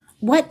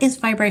what is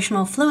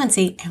vibrational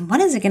fluency and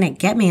what is it going to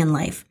get me in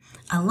life?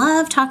 I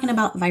love talking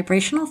about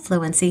vibrational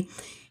fluency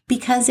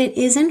because it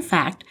is, in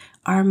fact,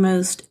 our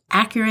most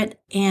accurate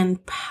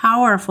and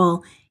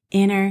powerful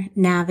inner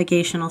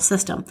navigational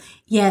system.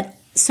 Yet,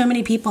 so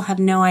many people have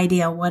no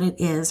idea what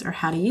it is or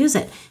how to use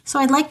it. So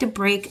I'd like to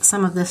break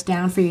some of this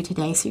down for you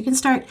today so you can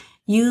start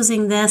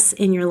using this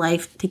in your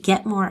life to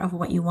get more of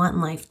what you want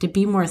in life, to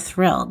be more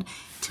thrilled,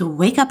 to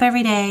wake up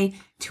every day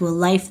to a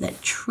life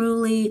that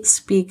truly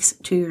speaks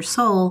to your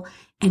soul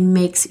and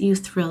makes you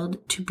thrilled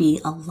to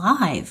be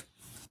alive.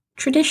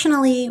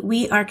 Traditionally,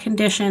 we are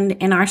conditioned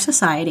in our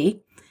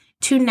society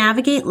to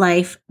navigate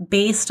life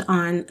based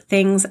on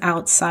things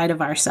outside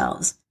of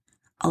ourselves.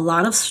 A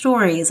lot of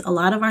stories, a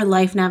lot of our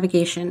life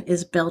navigation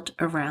is built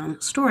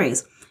around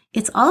stories.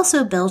 It's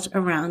also built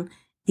around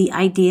the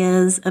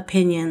ideas,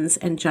 opinions,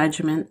 and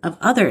judgment of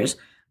others.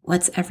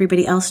 What's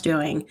everybody else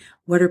doing?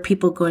 What are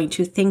people going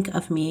to think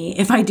of me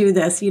if I do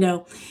this,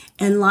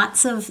 And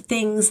lots of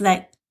things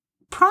that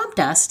prompt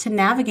us to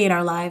navigate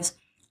our lives,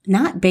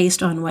 not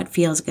based on what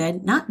feels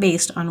good, not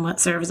based on what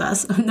serves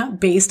us, not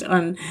based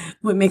on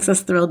what makes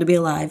us thrilled to be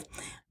alive,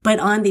 but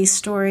on these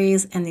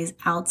stories and these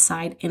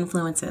outside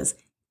influences,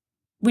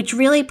 which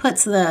really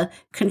puts the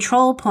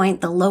control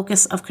point, the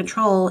locus of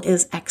control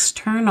is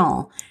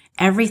external.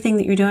 Everything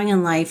that you're doing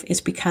in life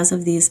is because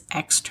of these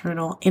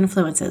external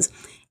influences.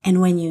 And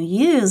when you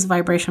use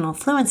vibrational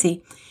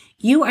fluency,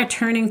 you are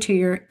turning to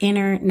your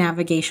inner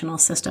navigational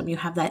system. You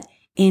have that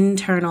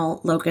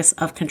internal locus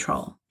of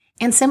control.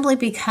 And simply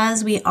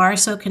because we are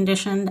so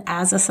conditioned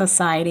as a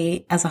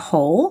society as a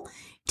whole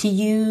to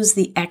use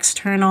the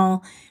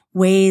external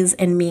ways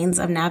and means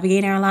of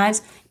navigating our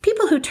lives,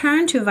 people who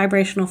turn to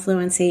vibrational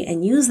fluency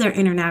and use their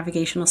inner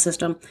navigational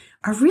system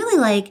are really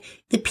like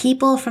the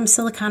people from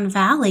Silicon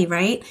Valley,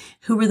 right?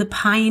 Who were the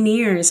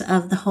pioneers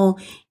of the whole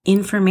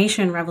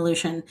information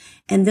revolution.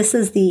 And this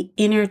is the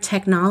inner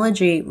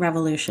technology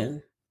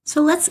revolution.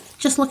 So let's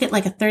just look at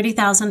like a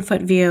 30,000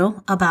 foot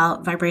view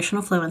about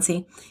vibrational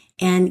fluency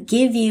and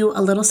give you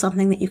a little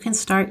something that you can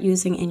start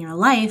using in your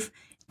life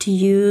to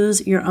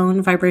use your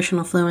own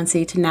vibrational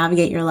fluency to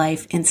navigate your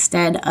life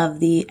instead of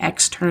the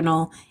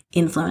external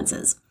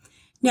influences.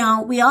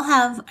 Now, we all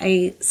have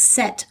a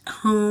set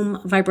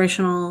home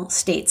vibrational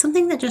state,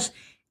 something that just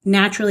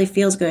naturally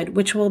feels good,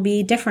 which will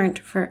be different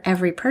for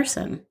every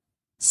person.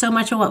 So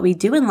much of what we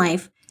do in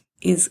life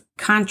is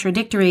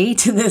contradictory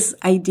to this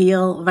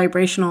ideal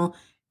vibrational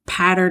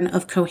pattern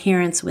of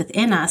coherence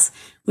within us,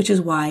 which is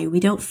why we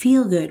don't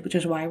feel good, which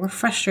is why we're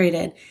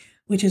frustrated,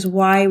 which is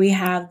why we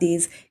have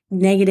these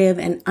negative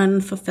and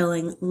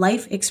unfulfilling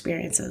life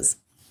experiences.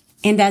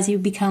 And as you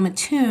become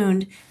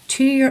attuned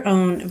to your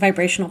own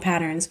vibrational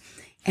patterns,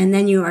 and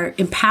then you are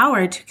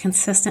empowered to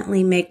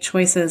consistently make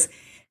choices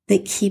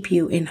that keep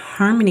you in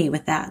harmony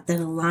with that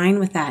align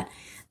with that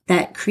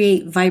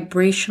create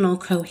vibrational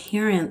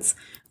coherence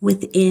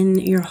within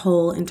your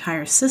whole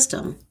entire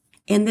system.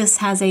 And this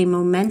has a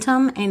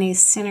momentum and a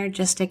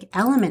synergistic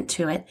element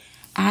to it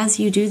as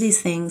you do these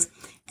things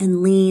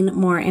and lean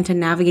more into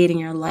navigating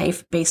your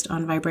life based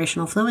on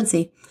vibrational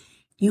fluency.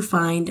 You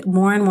find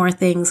more and more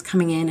things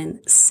coming in and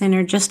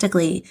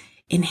synergistically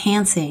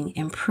enhancing,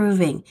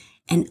 improving,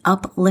 and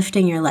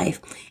uplifting your life.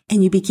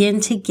 And you begin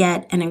to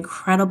get an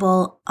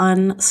incredible,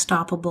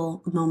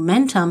 unstoppable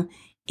momentum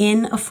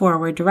in a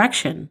forward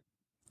direction.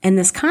 And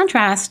this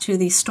contrast to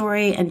the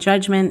story and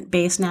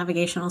judgment-based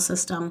navigational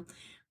system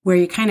where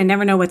you kind of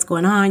never know what's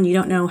going on. You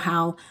don't know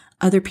how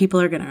other people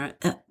are going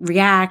to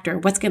react or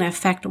what's going to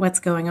affect what's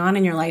going on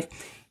in your life.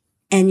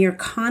 And you're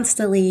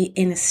constantly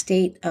in a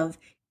state of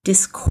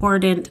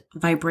discordant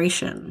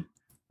vibration.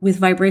 With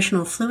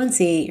vibrational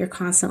fluency, you're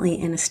constantly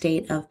in a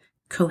state of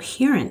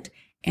coherent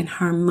and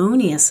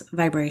harmonious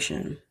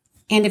vibration.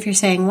 And if you're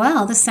saying,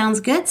 well, this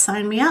sounds good,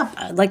 sign me up.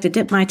 I'd like to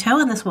dip my toe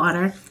in this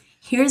water.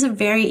 Here's a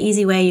very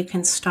easy way you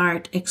can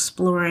start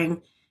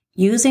exploring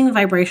using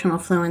vibrational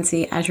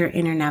fluency as your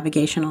inner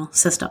navigational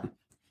system.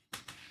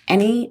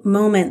 Any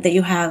moment that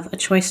you have a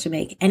choice to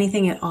make,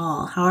 anything at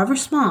all, however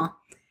small,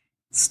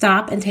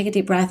 stop and take a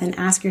deep breath and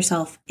ask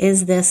yourself,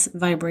 is this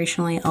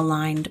vibrationally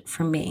aligned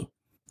for me?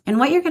 And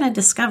what you're going to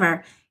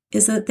discover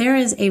is that there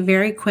is a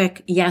very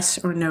quick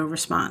yes or no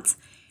response.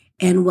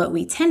 And what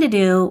we tend to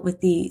do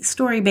with the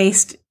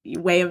story-based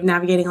way of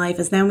navigating life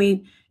is then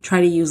we try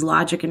to use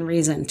logic and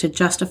reason to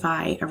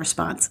justify a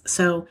response.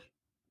 So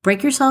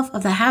break yourself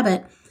of the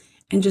habit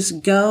and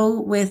just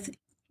go with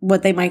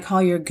what they might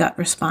call your gut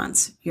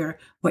response,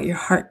 what your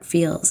heart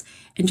feels,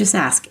 and just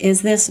ask,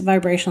 is this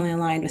vibrationally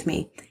aligned with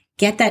me?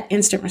 Get that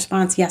instant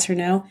response, yes or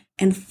no,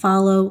 and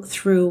follow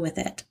through with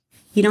it.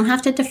 You don't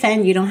have to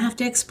defend, you don't have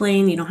to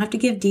explain, you don't have to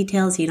give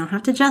details, you don't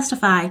have to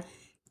justify,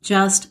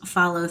 just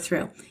follow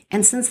through.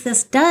 And since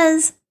this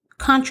does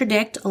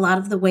contradict a lot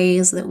of the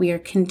ways that we are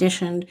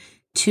conditioned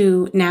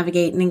to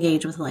navigate and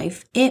engage with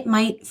life, it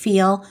might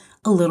feel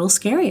a little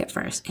scary at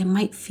first. It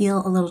might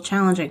feel a little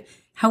challenging.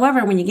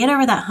 However, when you get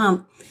over that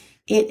hump,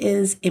 it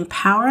is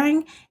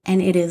empowering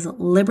and it is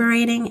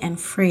liberating and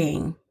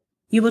freeing.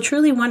 you will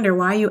truly wonder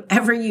why you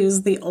ever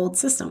used the old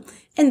system.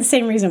 And the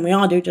same reason we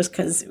all do, just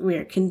because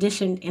we're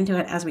conditioned into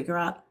it as we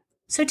grow up.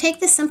 So take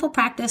this simple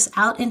practice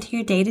out into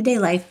your day-to-day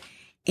life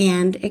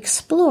and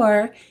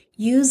explore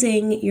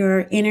using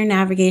your inner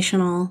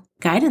navigational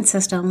guidance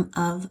system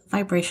of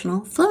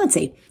vibrational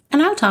fluency.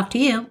 And I'll talk to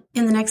you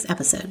in the next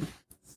episode.